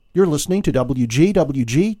You're listening to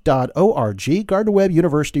WGWG.org, Gardner Webb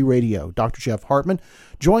University Radio. Dr. Jeff Hartman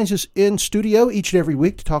joins us in studio each and every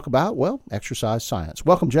week to talk about, exercise science.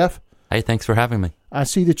 Welcome, Jeff. Hey, thanks for having me. I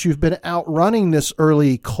see that you've been out running this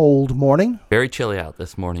early, cold morning. Very chilly out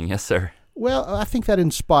this morning, yes, sir. Well, I think that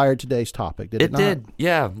inspired today's topic, did it not? It did,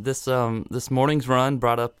 yeah. This morning's run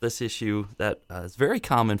brought up this issue that is very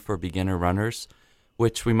common for beginner runners,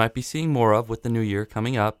 which we might be seeing more of with the new year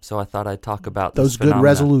coming up. So I thought I'd talk about those good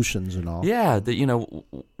resolutions and all. Yeah,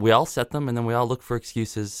 we all set them, and then we all look for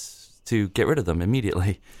excuses to get rid of them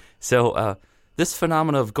immediately. So this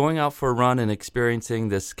phenomena of going out for a run and experiencing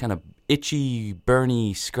this kind of itchy,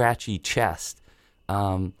 burny, scratchy chest,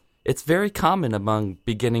 it's very common among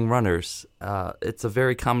beginning runners. It's a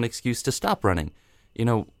very common excuse to stop running.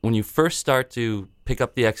 When you first start to pick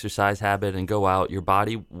up the exercise habit and go out, your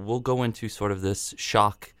body will go into sort of this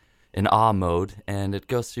shock and awe mode, and it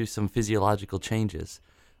goes through some physiological changes.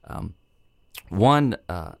 One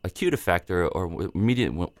acute effect or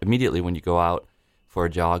immediately when you go out for a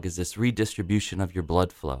jog is this redistribution of your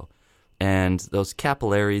blood flow. And those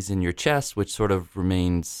capillaries in your chest, which sort of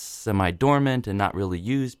remain semi-dormant and not really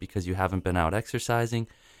used because you haven't been out exercising,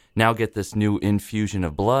 now get this new infusion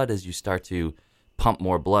of blood as you start to pump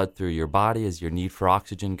more blood through your body as your need for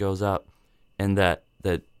oxygen goes up. And that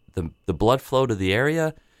the blood flow to the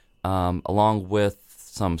area, along with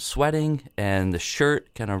some sweating and the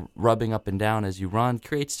shirt kind of rubbing up and down as you run,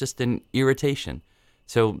 creates just an irritation.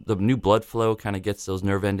 So the new blood flow kind of gets those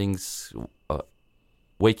nerve endings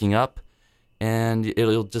waking up, and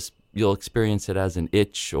you'll experience it as an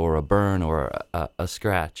itch or a burn or a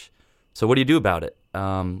scratch. So what do you do about it?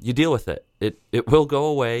 You deal with it. It will go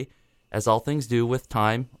away, as all things do with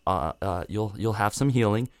time. You'll have some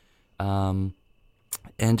healing, and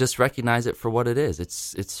just recognize it for what it is.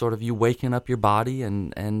 It's sort of you waking up your body,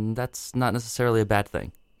 and that's not necessarily a bad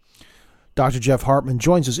thing. Dr. Jeff Hartman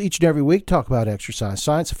joins us each and every week to talk about exercise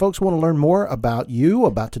science. If folks want to learn more about you,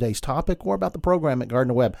 about today's topic, or about the program at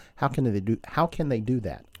Gardner Webb, how can they do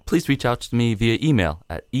that? Please reach out to me via email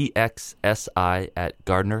at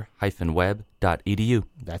exsi@gardner-webb.edu.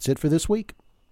 That's it for this week.